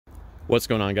What's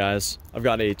going on, guys? I've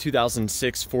got a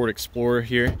 2006 Ford Explorer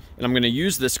here, and I'm going to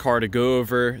use this car to go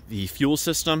over the fuel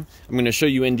system. I'm going to show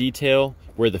you in detail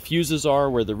where the fuses are,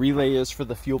 where the relay is for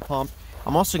the fuel pump.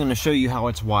 I'm also going to show you how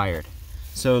it's wired.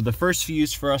 So the first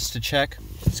fuse for us to check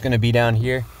is going to be down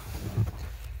here.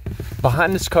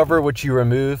 Behind this cover, which you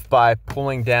remove by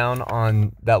pulling down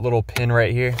on that little pin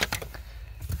right here,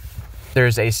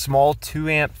 there's a small 2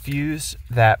 amp fuse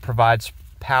that provides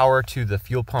power to the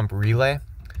fuel pump relay.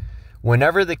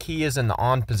 Whenever the key is in the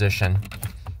on position,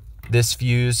 this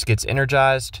fuse gets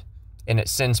energized and it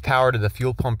sends power to the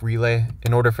fuel pump relay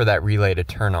in order for that relay to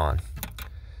turn on.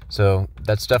 So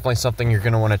that's definitely something you're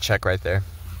going to want to check right there.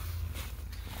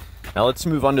 Now let's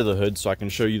move under the hood so I can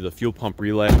show you the fuel pump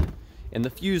relay and the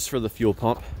fuse for the fuel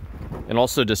pump, and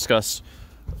also discuss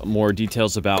more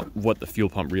details about what the fuel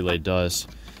pump relay does.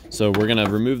 So we're going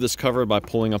to remove this cover by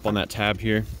pulling up on that tab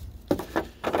here.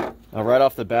 Now right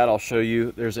off the bat, I'll show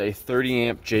you there's a 30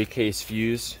 amp J-case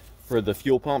fuse for the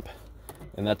fuel pump,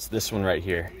 and that's this one right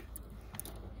here.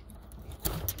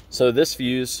 So this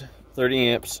fuse, 30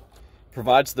 amps,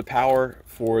 provides the power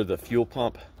for the fuel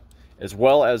pump as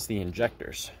well as the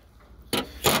injectors.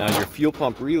 Now your fuel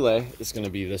pump relay is going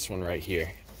to be this one right here,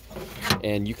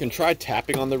 and you can try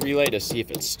tapping on the relay to see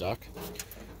if it's stuck.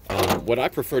 What I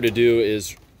prefer to do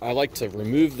is I like to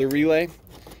remove the relay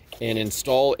and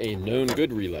install a known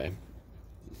good relay.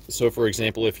 So for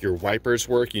example, if your wipers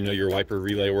work, you know your wiper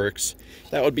relay works,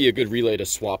 that would be a good relay to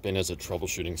swap in as a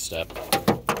troubleshooting step.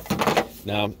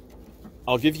 Now,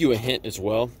 I'll give you a hint as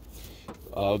well.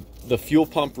 The fuel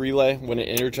pump relay, when it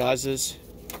energizes,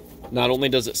 not only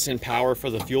does it send power for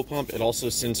the fuel pump, it also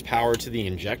sends power to the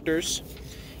injectors,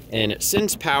 and it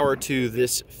sends power to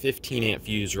this 15 amp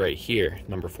fuse right here,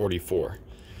 number 44.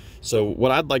 So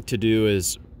what I'd like to do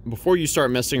is, before you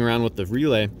start messing around with the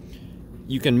relay,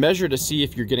 you can measure to see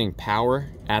if you're getting power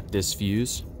at this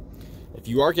fuse. If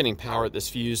you are getting power at this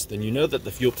fuse, then you know that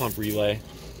the fuel pump relay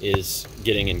is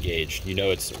getting engaged. You know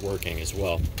it's working as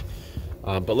well.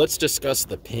 But let's discuss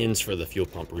the pins for the fuel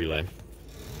pump relay.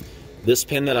 This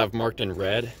pin that I've marked in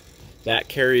red, that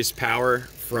carries power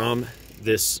from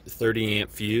this 30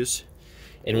 amp fuse.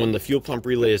 And when the fuel pump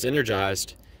relay is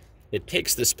energized, it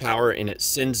takes this power and it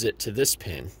sends it to this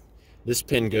pin. This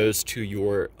pin goes to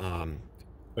your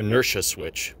inertia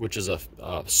switch, which is a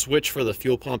switch for the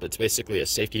fuel pump. It's basically a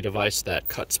safety device that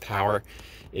cuts power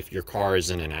if your car is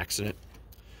in an accident.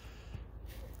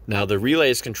 Now the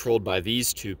relay is controlled by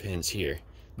these 2 pins here.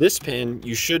 This pin,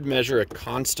 you should measure a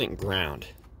constant ground.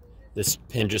 This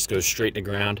pin just goes straight to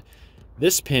ground.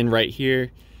 This pin right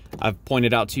here, I've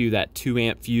pointed out to you that 2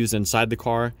 amp fuse inside the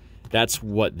car. That's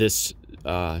what this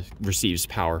receives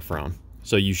power from.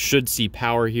 So you should see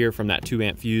power here from that 2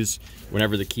 amp fuse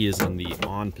whenever the key is in the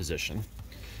on position.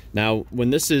 Now, when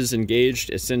this is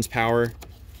engaged, it sends power,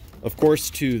 of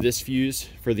course, to this fuse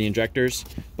for the injectors,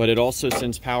 but it also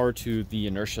sends power to the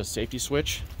inertia safety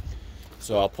switch.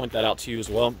 So I'll point that out to you as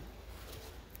well.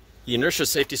 The inertia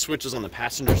safety switch is on the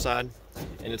passenger side,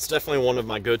 and it's definitely one of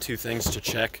my go-to things to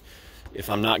check if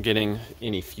I'm not getting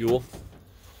any fuel.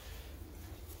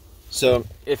 So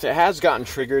if it has gotten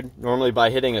triggered, normally by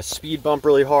hitting a speed bump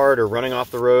really hard or running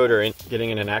off the road or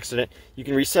getting in an accident, you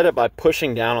can reset it by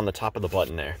pushing down on the top of the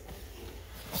button there.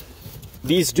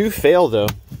 These do fail though,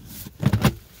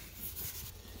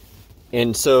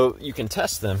 and so you can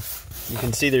test them. You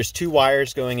can see there's 2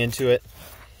 wires going into it.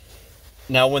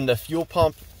 Now when the fuel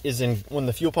pump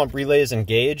relay is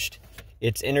engaged,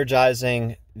 it's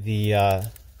energizing the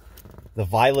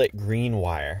violet green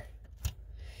wire.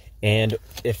 And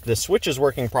if the switch is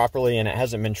working properly and it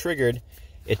hasn't been triggered,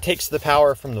 it takes the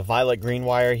power from the violet green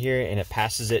wire here and it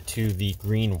passes it to the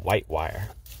green white wire.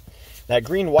 That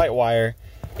green white wire,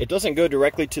 it doesn't go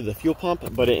directly to the fuel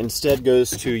pump, but it instead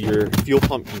goes to your fuel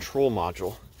pump control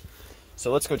module.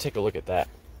 So let's go take a look at that.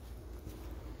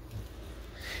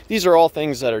 These are all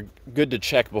things that are good to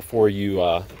check before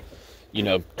you,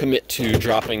 commit to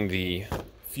dropping the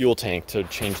fuel tank to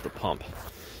change the pump.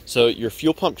 So your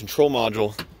fuel pump control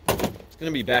module is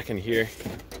going to be back in here.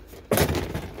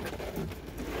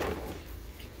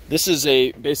 This is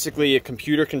basically a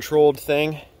computer controlled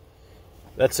thing.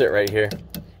 That's it right here.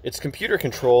 It's computer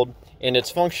controlled, and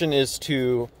its function is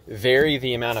to vary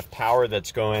the amount of power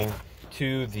that's going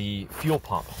to the fuel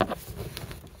pump.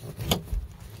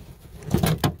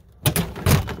 Let's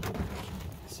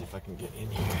see if I can get in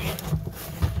here.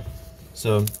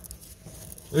 So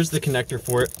there's the connector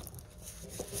for it.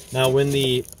 Now when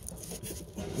the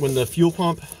fuel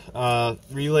pump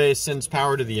relay sends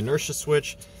power to the inertia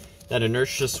switch, that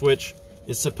inertia switch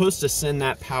is supposed to send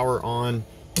that power on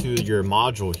to your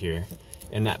module here.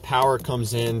 and that power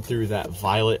comes in through that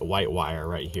violet white wire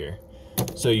right here.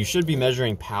 So you should be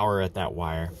measuring power at that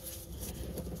wire.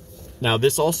 Now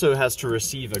this also has to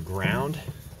receive a ground,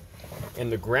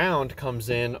 and the ground comes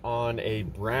in on a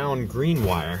brown green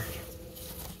wire.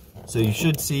 So you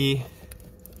should see,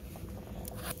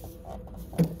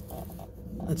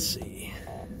 let's see,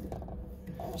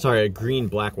 sorry, a green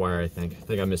black wire, I think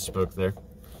I misspoke there.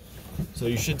 So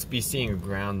you should be seeing a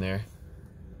ground there.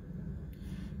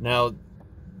 Now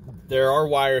there are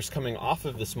wires coming off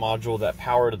of this module that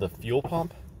power to the fuel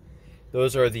pump.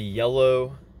 Those are the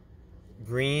yellow,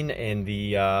 green, and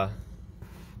the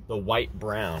white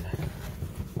brown.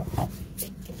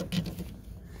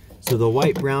 So the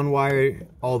white brown wire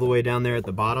all the way down there at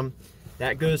the bottom,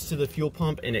 that goes to the fuel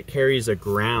pump and it carries a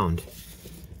ground.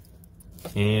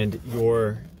 And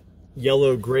your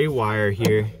yellow gray wire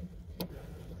here,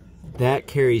 that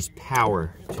carries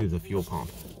power to the fuel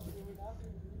pump.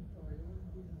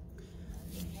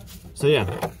 So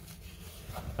yeah,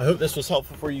 I hope this was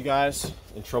helpful for you guys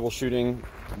in troubleshooting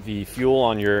the fuel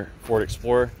on your Ford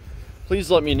Explorer. Please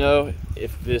let me know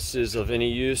if this is of any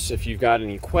use, if you've got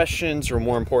any questions, or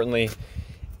more importantly,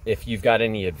 if you've got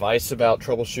any advice about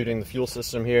troubleshooting the fuel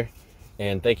system here.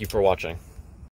 And thank you for watching.